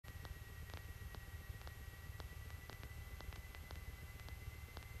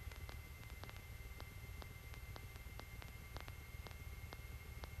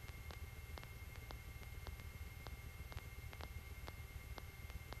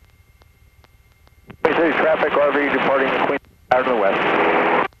City traffic, RV departing the Queen out to the west.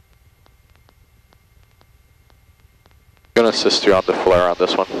 I'm going to assist you on the flare on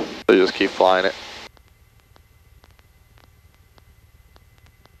this one, so just keep flying it.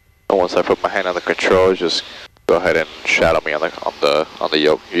 And once I put my hand on the controls, just go ahead and shadow me on the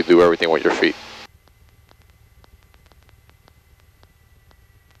yoke. You do everything with your feet.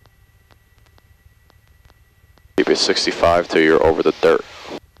 Keep it 65 till you're over the dirt,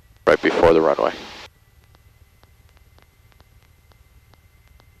 right before the runway.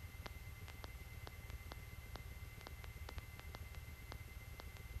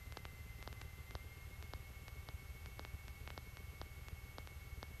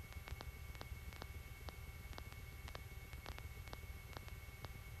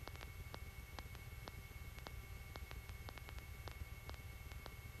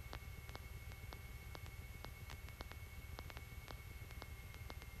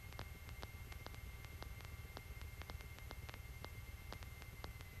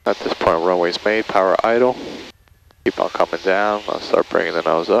 At this point, runway's made, power idle. Keep on coming down. I'll start bringing the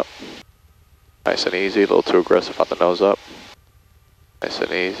nose up. Nice and easy, a little too aggressive on the nose up. Nice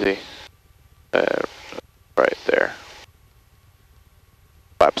and easy. Right there.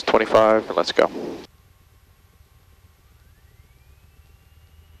 Flaps 25, and let's go.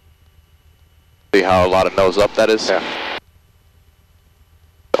 See how a lot of nose up that is? Yeah.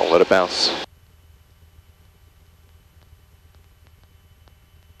 Don't let it bounce.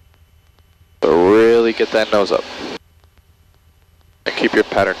 So really get that nose up. And keep your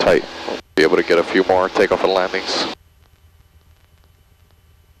pattern tight. Be able to get a few more takeoff and landings.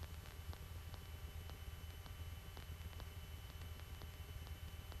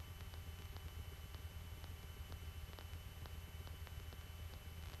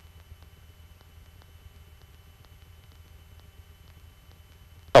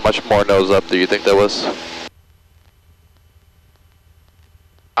 How much more nose up do you think that was?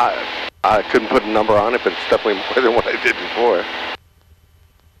 I couldn't put a number on it, but it's definitely more than what I did before.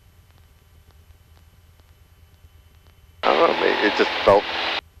 I don't know, it just felt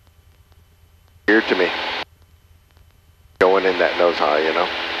weird to me. Going in that nose high, you know?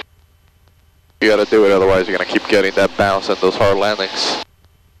 You gotta do it, otherwise you're gonna keep getting that bounce and those hard landings.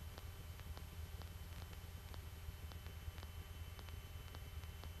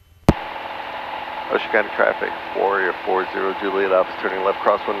 Ocean County traffic, Warrior 40 Juliet Alpha turning left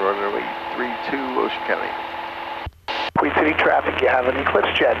crosswind runway 32 Ocean County. Queen City traffic, you have an Eclipse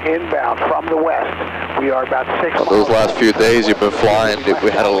jet inbound from the west. We are about 6 miles. Those last few days you've been flying,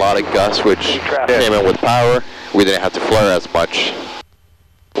 we had a lot of gusts which came in with power. We didn't have to flare as much.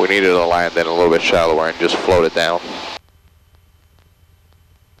 We needed to land in a little bit shallower and just float it down.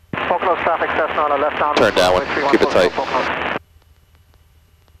 Traffic, Cessna, left down. Turn downwind, keep it tight.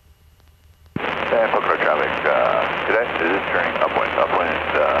 Pocono traffic, today it is turning upwind, runway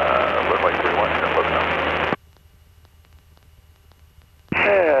 31, turn left now.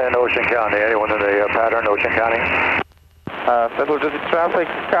 And Ocean County, anyone in the pattern, Ocean County? Central Jersey traffic,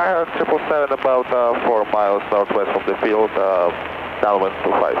 Skyhawk 777 about 4 miles northwest from the field, downwind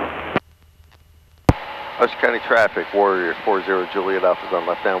 25. Ocean County traffic, Warrior 40 Juliet Alpha is on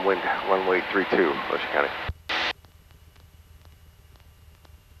left downwind, runway 32, Ocean County.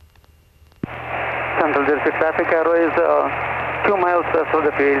 Central Jersey traffic arrow is 2 miles west of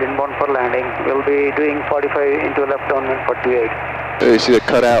the field, inbound for landing. We'll be doing 45 into left downwind for 28. You see the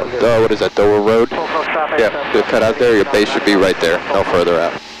cutout, what is that, Dover Road? Yeah, the cutout there, your base should be right there, no further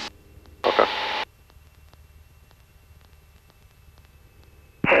out. Okay.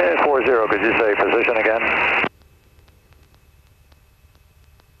 40, could you say position again?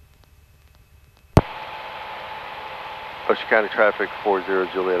 Ocean County traffic,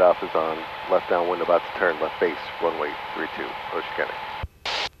 40 Juliet Alpha is on left downwind, about to turn left base, runway 32, Ocean County.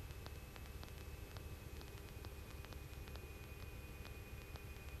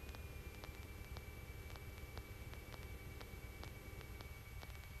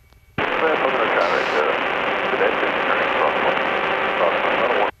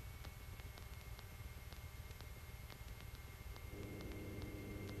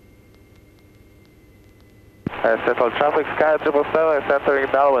 Central traffic, Sky 777 is entering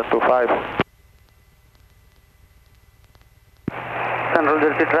downwind 25. Central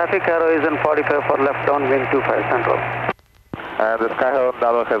Jersey traffic arrow is in 45 for left downwind 25 Central. And the Skyhawk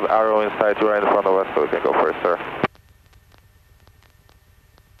downwind has arrow inside, you are in front of us, so we can go first, sir.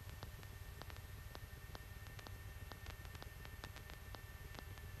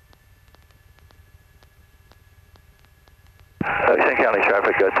 Ocean County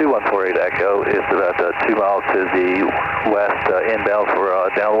traffic, 2148 Echo is about 2 miles to the west, inbound for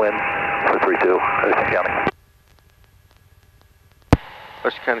downwind for 32. Ocean County.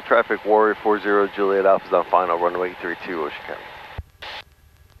 Ocean County traffic, Warrior 40, Juliet Alpha is on final, runway 32, Ocean County.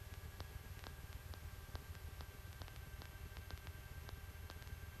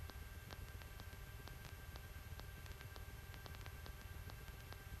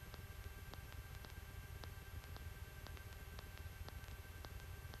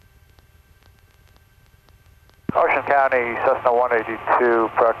 Ocean County, Cessna 182,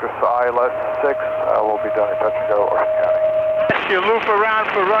 practice ILS 6, will be done in touch and go, Ocean County. You loop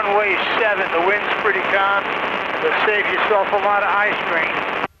around for runway 7, the wind's pretty calm, you'll save yourself a lot of eye strain.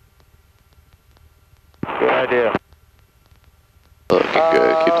 Good idea. Looking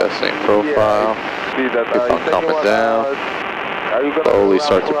good, keep that same profile. Yeah, see that, Keep on coming down. Slowly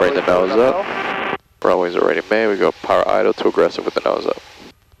start to bring the nose up. Runway's already made, we go power idle to aggressive with the nose up.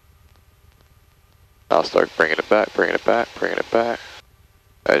 I'll start bringing it back, bringing it back, bringing it back.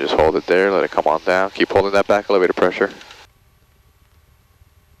 I just hold it there, let it come on down. Keep holding that back elevator pressure.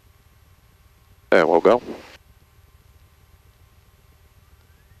 And we'll go.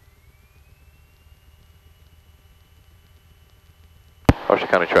 Ocean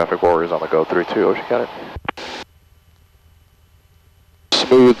County traffic, Warriors on the go, 3-2, Ocean County.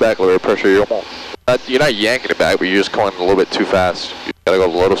 Smooth back elevator pressure, you're not yanking it back, but you're just going a little bit too fast. You gotta go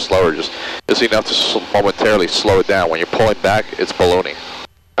a little slower, just enough to momentarily slow it down. When you're pulling back, it's baloney.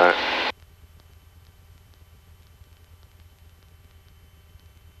 Alright.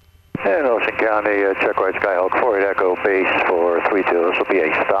 And Ocean County, check right, Skyhawk 48 Echo base for 32. This will be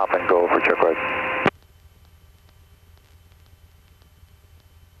a stop and go for check right.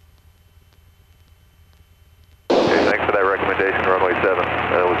 Okay, thanks for that recommendation, runway 7.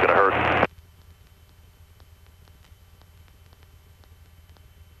 That was going to hurt.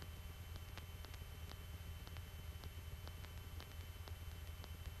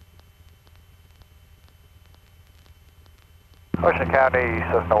 Ocean County,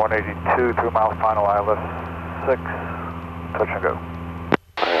 Cessna 182, 3 miles final ILS 6, touch and go.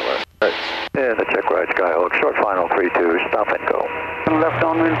 ILS 6. And the check right, Skyhawk, short final 32, stop and go. Left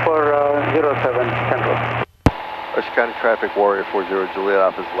downwind for 07 Central. Ocean County traffic, Warrior 40, Juliet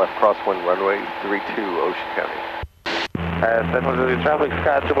Alpha is left crosswind, runway 32, Ocean County. Central City traffic,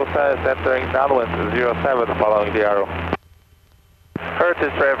 Sky 777, entering downwind 07, following the arrow.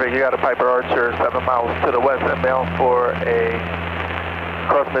 Heritage traffic, you got a Piper Archer 7 miles to the west inbound for a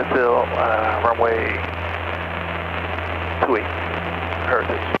cross midfield runway 28.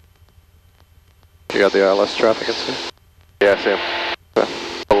 Heritage. You got the ILS traffic in see? Yeah, Sam. Okay.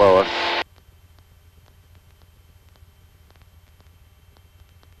 Below us.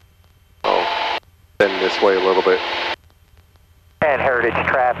 Oh, bend this way a little bit. And Heritage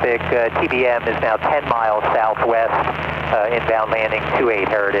traffic, TBM is now 10 miles southwest, inbound landing 28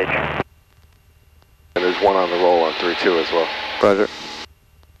 Heritage. And there's one on the roll on 32 as well. Roger.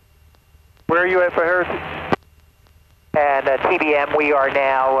 Where are you at for Heritage? And TBM, we are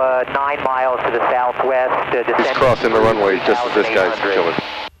now 9 miles to the southwest. He's crossing the runway just as this guy's killing.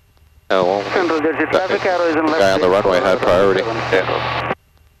 Oh, well, Central Jersey traffic arrow is in the left. guy on the runway had priority. Yeah.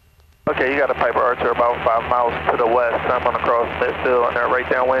 Okay, you got a Piper Archer about 5 miles to the west. I'm going to cross midfield and they're right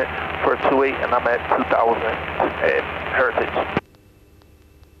downwind for 28, and I'm at 2,000 at Heritage.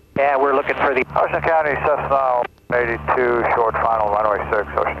 Yeah, we're looking for the Ocean County, Cessna 82, short final, runway 6,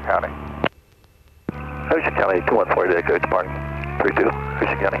 Ocean County. Ocean County, 2140 Echo, departing 32,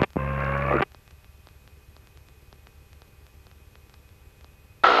 Ocean County.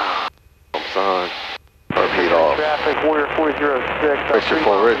 Pumps on. RP off. Traffic, Warrior 406. Race your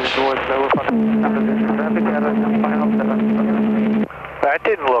full rich. That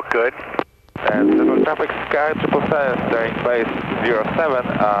didn't look good. And Central Traffic, Sky 777, steering base 07,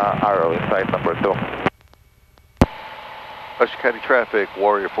 arrow inside number 2. Ocean County traffic,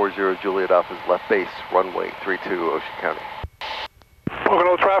 Warrior 40, Juliet Alpha is left base, runway 32, Ocean County.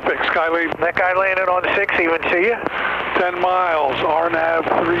 Pocono traffic, Skylead. That guy landed on 6, even see you? 10 miles, RNAV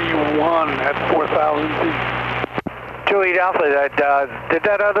 31 at 4,000 feet. Juliet Alpha, did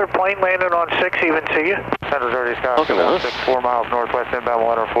that other plane landed on 6 even see you? Central Jersey Sky Look at us. 6, 4 miles northwest inbound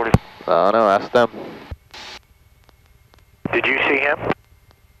 140. I don't know, ask them. Did you see him?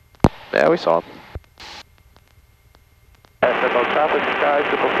 Yeah, we saw him. Central Traffic, Sky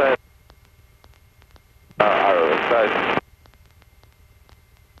 777, arrow inside.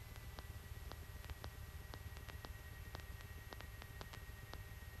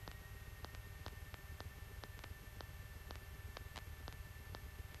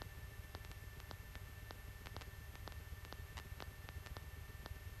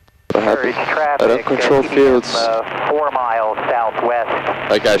 Heritage traffic, uncontrolled fields. 4 miles southwest,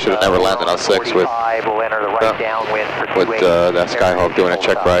 That guy should have never landed on 6 with We'll enter the right downwind for 28. that Skyhawk doing a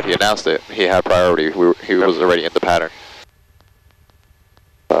check ride. He announced it. He had priority. He was already in the pattern.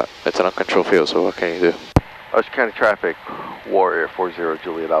 But it's an uncontrolled field, so what can you do? Ocean County traffic, Warrior 40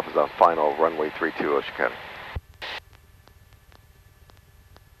 Juliet Alpha is on final, runway 32, Ocean County.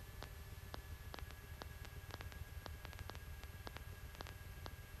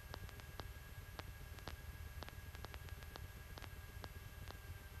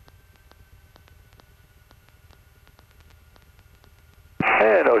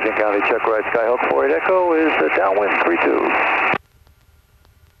 And Ocean County check right, Skyhawk 48 Echo is downwind 32.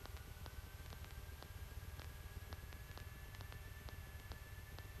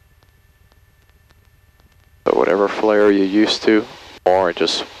 So whatever flare you're used to, or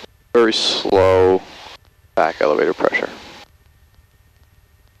just very slow back elevator pressure.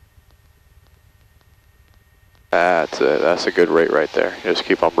 That's it. That's a good rate right there. Just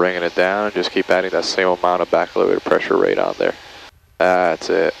keep on bringing it down and just keep adding that same amount of back elevator pressure rate on there. That's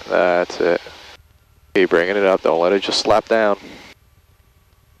it. That's it. Keep bringing it up. Don't let it just slap down.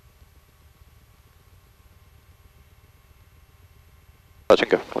 Touch and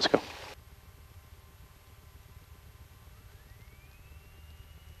go. Let's go.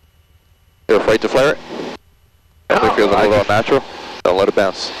 You're afraid to flare it? It feels a little unnatural. Don't let it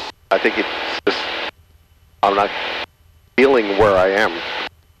bounce. I think it's just, I'm not feeling where I am.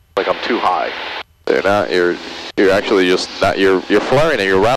 Like I'm too high. You're not. You're actually just not. You're flaring and you're